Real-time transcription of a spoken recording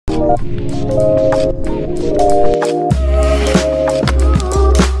What's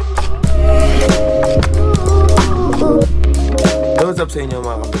up sa inyo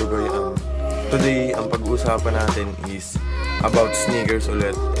mga kabrugoy? Today, ang pag-uusapan natin is about sneakers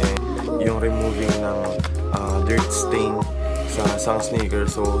ulit and yung removing ng dirt stain sa isang sneaker.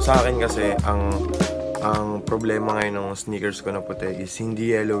 So sa akin kasi, ang problema ngayon ng sneakers ko na puti is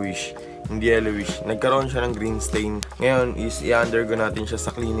hindi yellowish. Nagkaroon siya ng green stain. Ngayon is i-undergo natin siya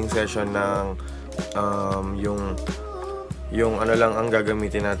sa cleaning session ng yung ano lang ang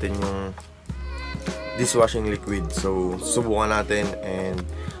gagamitin natin, yung dishwashing liquid. So subukan natin and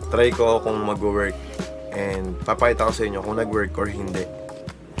try ko kung mag-work and papakita ko sa inyo kung nag-work or hindi.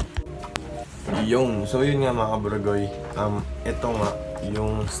 So yun nga mga kaburagoy, ito nga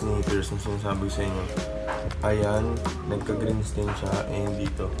yung sneakers na sinasabi sa inyo. Ayan, nagka-green stain siya and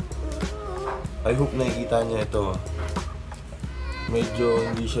dito. I hope nakikita niya ito. Medyo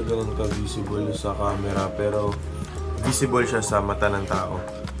hindi siya ganun ka-visible sa camera pero visible siya sa mata ng tao.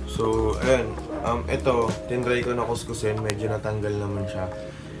 So ayan, ito, tinry ko na kuskusin, medyo natanggal naman siya.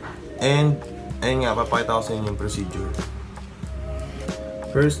 And, ayun nga, papakita ko sa inyo yung procedure.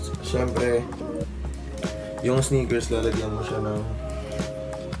 First, syempre, yung sneakers, lalagyan mo siya ng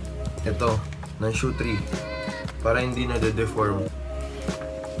ng shoe tree para hindi na de-deform.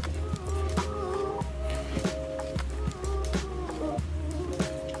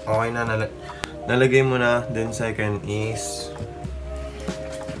 Okay na, nalagay mo na. Then second is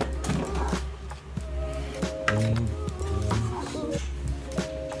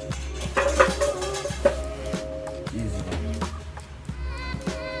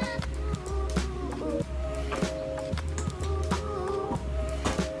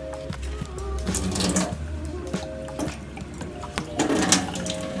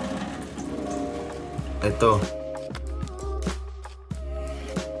ito.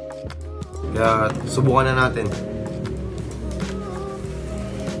 Kaya subukan na natin.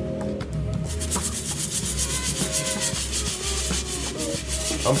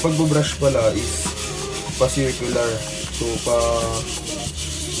 Ang pagbo-brush pala is pa-circular. So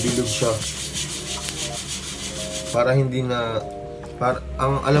pa-bilog siya. Para hindi na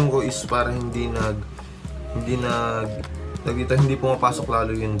ang alam ko is para hindi pumapasok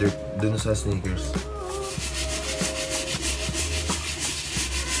lalo yung dirt dun sa sneakers.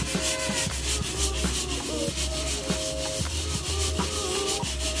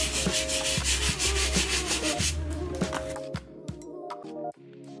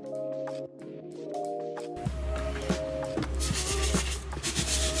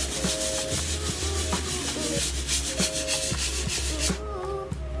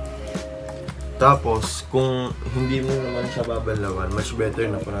 Tapos, kung hindi mo naman siya babalawan, much better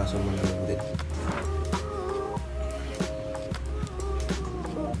na punasan mo naman din.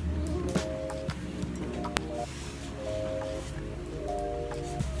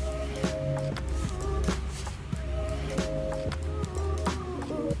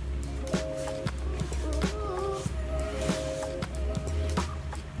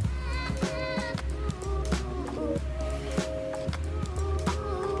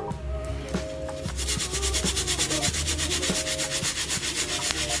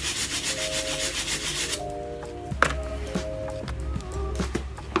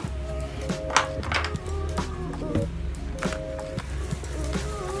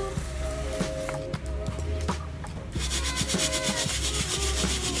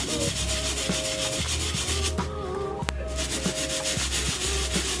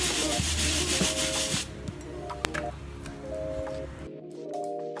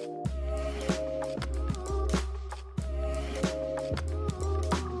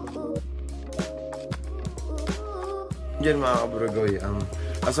 Diyan mga kaburagoy,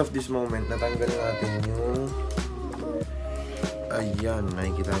 as of this moment, natanggal natin yung ayan,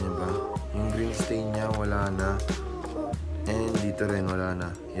 nakikita niyo ba? Yung green stain niya, wala na. And dito rin, wala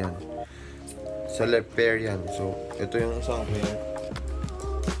na. Yan. Sa left pair yan. So, ito yung isang pair.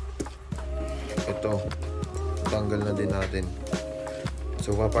 Ito. Natanggal na din natin.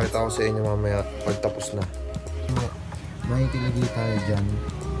 So, papakita ko sa inyo mamaya pagtapos na. Makikilagay tayo dyan.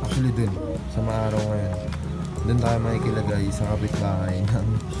 Actually dun, sa maaraw ngayon. Doon tayo makikilagay sa kapitbahay ng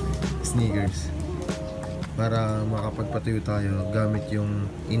sneakers para makapagpatayo tayo gamit yung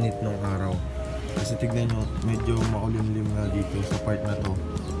init ng araw. Kasi tignan nyo, medyo makulimlim nga dito sa part na to.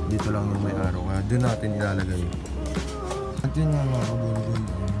 Dito lang yung may araw, kaya doon natin ilalagay. At yun nga mga kabulugoy,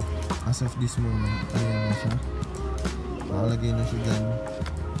 as of this moment, ayan na siya. Nakalagay na siya dyan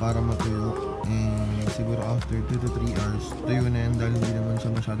para matuyo. And siguro after 2 to 3 hours, tuyo na yan dahil hindi naman siya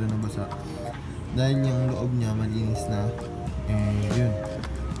masyado nabasa. Dahil yung loob niya malinis na. And yun,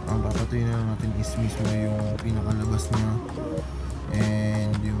 ang papatuyin na natin is mismo yung pinakalabas niya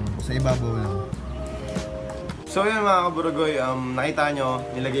and yung sa ibabaw lang. So yun mga kaburugoy, nakita nyo,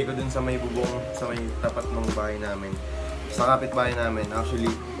 nilagay ko dun sa may bubong, sa may tapat ng bahay namin, sa kapitbahay namin. Actually,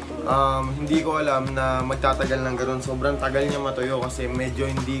 hindi ko alam na magtatagal ng ganun. Sobrang tagal niya matuyo kasi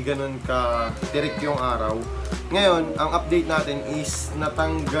medyo hindi ganun ka-tirik yung araw. Ngayon, ang update natin is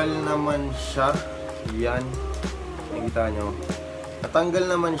natanggal naman siya. Yan, nakita nyo. Natanggal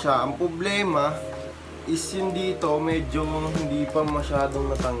naman siya. Ang problema is yung dito, medyo hindi pa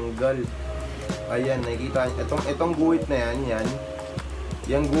masyadong natanggal. Ayan, nakikita nyo. Itong guhit na yan.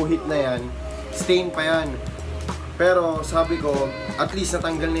 Yung guhit na yan, stain pa yan. Pero sabi ko, at least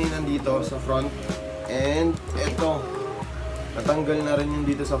natanggal na yun nandito sa front. And eto, natanggal na rin yun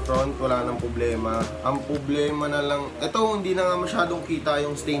dito sa front, wala nang problema. Ang problema na lang, eto hindi na nga masyadong kita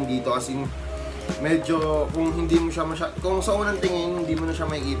yung stain dito. As in, medyo, kung hindi mo siya kung sa unang tingin, hindi mo na siya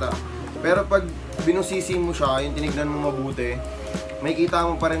makikita. Pero pag binusisi mo siya, yung tinignan mo mabuti, may kita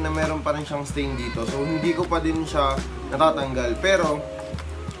mo pa rin na meron pa rin siyang stain dito. So hindi ko pa din siya natatanggal. Pero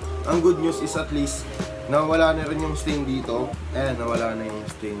ang good news is at least nawala na rin yung stain dito. Ayan, nawala na yung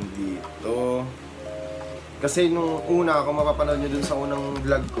stain dito. Kasi nung una, kung mapapanood nyo dun sa unang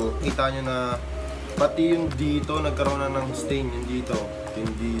vlog ko, kita nyo na pati yung dito nagkaroon na ng stain. Yung dito,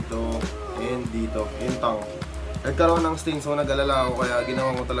 yung dito, and dito, yung tang. Nagkaroon ng stain, so nag-alala ako, kaya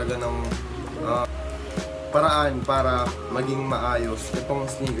ginawa ko talaga ng paraan para maging maayos itong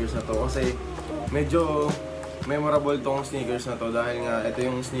sneakers na to. Kasi medyo memorable tong sneakers na to dahil nga ito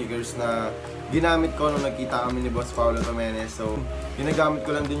yung sneakers na ginamit ko nung nagkita kami ni Boss Paolo Tomenes. So ginagamit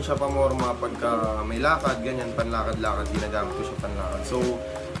ko lang din siya pamorma pagka may lakad, ganyan, panlakad-lakad, ginagamit ko siya panlakad. So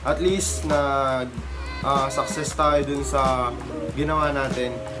at least na success tayo dun sa ginawa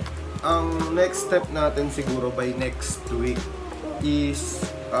natin. Ang next step natin siguro by next week is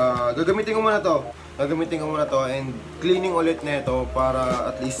gagamitin ko muna to and cleaning ulit nito para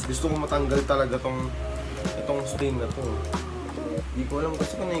at least gusto ko matanggal talaga itong stain na to. Hindi ko alam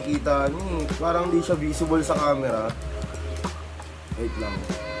kasi kung nakikita niyo, parang hindi siya visible sa camera. Wait lang.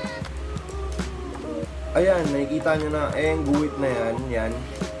 Ayan, nakikita niyo na, yung guhit na yan.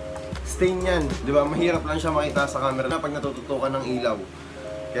 Stain yan, di ba? Mahirap lang siya makita sa camera na pag natututukan ng ilaw.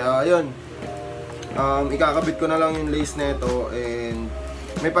 Kaya ayun, ikakabit ko na lang yung lace nito and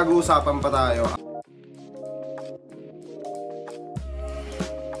may pag-uusapan pa tayo.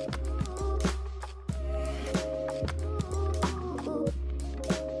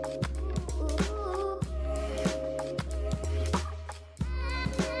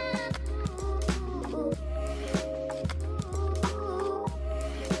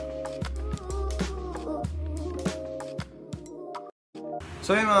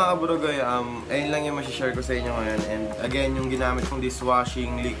 So yun mga kaburugoy, ayun lang yung masishare ko sa inyo ngayon. And again, yung ginamit kong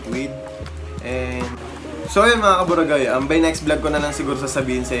dishwashing liquid. And so yun mga kaburugoy, by next vlog ko na lang siguro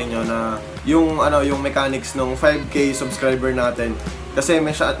sasabihin sa inyo na yung mechanics ng 5K subscriber natin. Kasi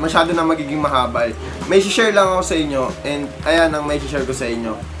masyado na magiging mahaba. May share lang ako sa inyo and ayan ang may share ko sa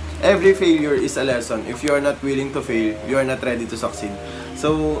inyo. Every failure is a lesson. If you are not willing to fail, you are not ready to succeed.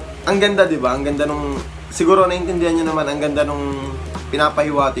 So, ang ganda, di ba? Ang ganda nung, siguro naintindihan nyo naman, ang ganda nung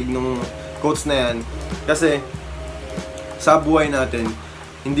pinapahiwatig nung quotes na yan. Kasi, sa buhay natin,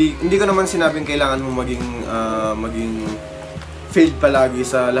 hindi ko naman sinabing kailangan mo maging failed palagi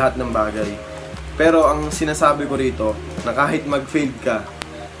sa lahat ng bagay. Pero ang sinasabi ko rito, na kahit mag-failed ka,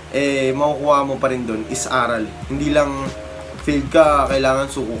 makukuha mo pa rin doon is aral. Hindi lang failed ka,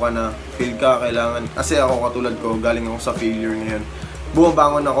 kailangan suko ka na. Failed ka, kailangan, kasi ako katulad ko, galing ako sa failure ngayon.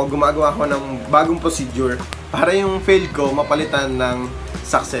 Bumabangon ako, gumagawa ako ng bagong procedure para yung failed ko mapalitan ng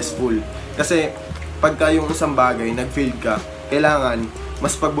successful. Kasi pagka yung isang bagay nag-failed ka, kailangan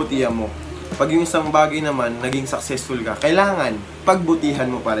mas pagbutihan mo. Pag yung isang bagay naman naging successful ka, kailangan pagbutihan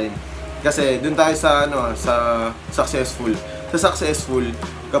mo pa rin. Kasi dun tayo sa sa successful. Sa successful,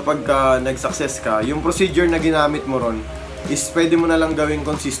 kapag nag-success ka, yung procedure na ginamit mo ron is pwede mo na lang gawing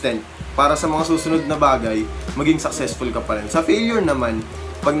consistent para sa mga susunod na bagay, maging successful ka pa rin. Sa failure naman,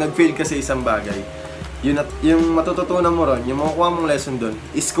 pag nag-fail ka sa isang bagay, yung matututunan mo ron, yung makukuha mong lesson dun,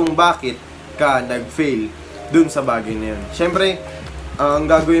 is kung bakit ka nag-fail dun sa bagay na yun. Siyempre, ang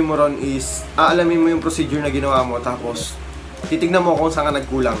gagawin mo ron is, aalamin mo yung procedure na ginawa mo, tapos titignan mo kung saan ka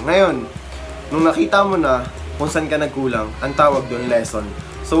nagkulang. Ngayon, nung nakita mo na kung saan ka nagkulang, ang tawag dun lesson.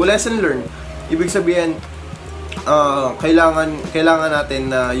 So, lesson learned, ibig sabihin, kailangan natin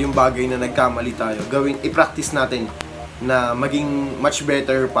na yung bagay na nagkamali tayo, i-practice natin na maging much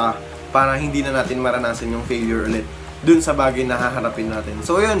better pa para hindi na natin maranasan yung failure ulit dun sa bagay na haharapin natin.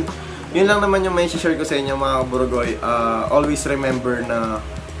 So yun lang naman yung may share ko sa inyo mga kaburugoy. Always remember na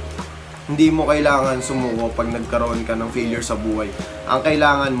hindi mo kailangan sumuko pag nagkaroon ka ng failure sa buhay. Ang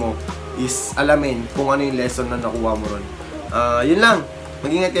kailangan mo is alamin kung ano yung lesson na nakuha mo ron. Yun lang.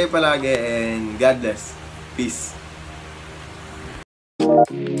 Mag-ingat kayo palagi and God bless. Peace.